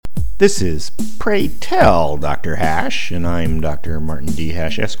This is Pray Tell Dr. Hash, and I'm Dr. Martin D.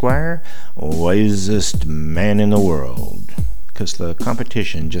 Hash, Esquire, wisest man in the world. 'Cause the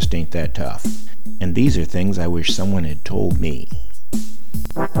competition just ain't that tough. And these are things I wish someone had told me.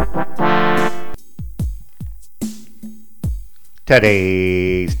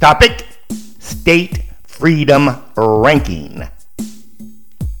 Today's topic, State Freedom Ranking.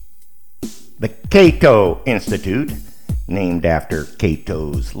 The Cato Institute, named after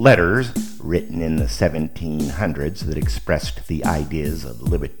Cato's letters written in the 1700s that expressed the ideas of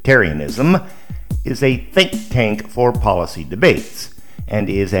libertarianism, is a think tank for policy debates and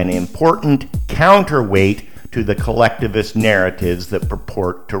is an important counterweight to the collectivist narratives that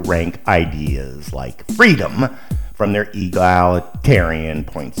purport to rank ideas like freedom from their egalitarian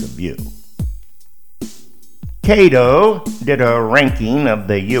points of view. Cato did a ranking of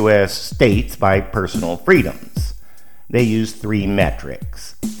the U.S. states by personal freedoms. They used three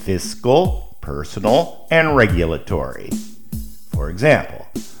metrics: fiscal, personal, and regulatory. For example,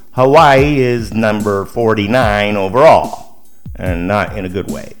 Hawaii is number 49 overall, and not in a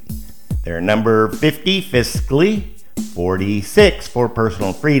good way. They're number 50 fiscally, 46 for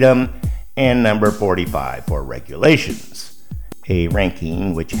personal freedom, and number 45 for regulations. A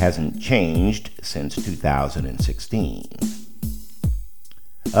ranking which hasn't changed since 2016.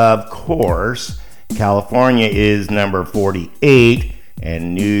 Of course, California is number 48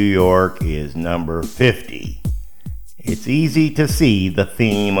 and New York is number 50. It's easy to see the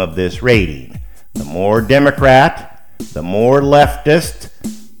theme of this rating. The more Democrat, the more leftist,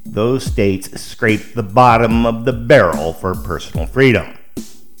 those states scrape the bottom of the barrel for personal freedom.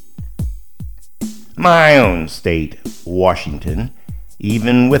 My own state, Washington,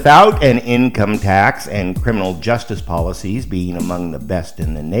 even without an income tax and criminal justice policies being among the best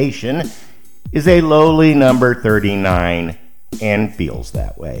in the nation, is a lowly number 39 and feels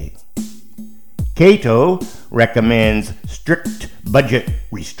that way. Cato recommends strict budget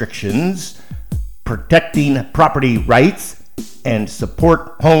restrictions, protecting property rights, and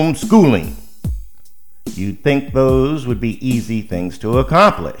support homeschooling. You'd think those would be easy things to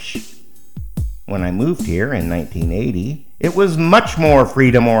accomplish. When I moved here in 1980, it was much more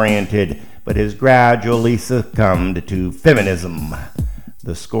freedom-oriented, but has gradually succumbed to feminism,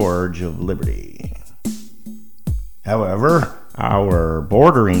 the scourge of liberty. However, our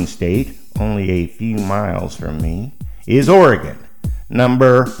bordering state, only a few miles from me, is Oregon,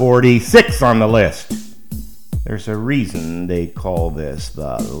 number 46 on the list. There's a reason they call this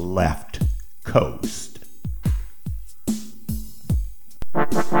the left coast.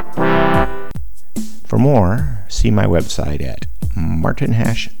 For more, see my website at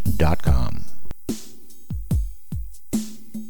martinhash.com.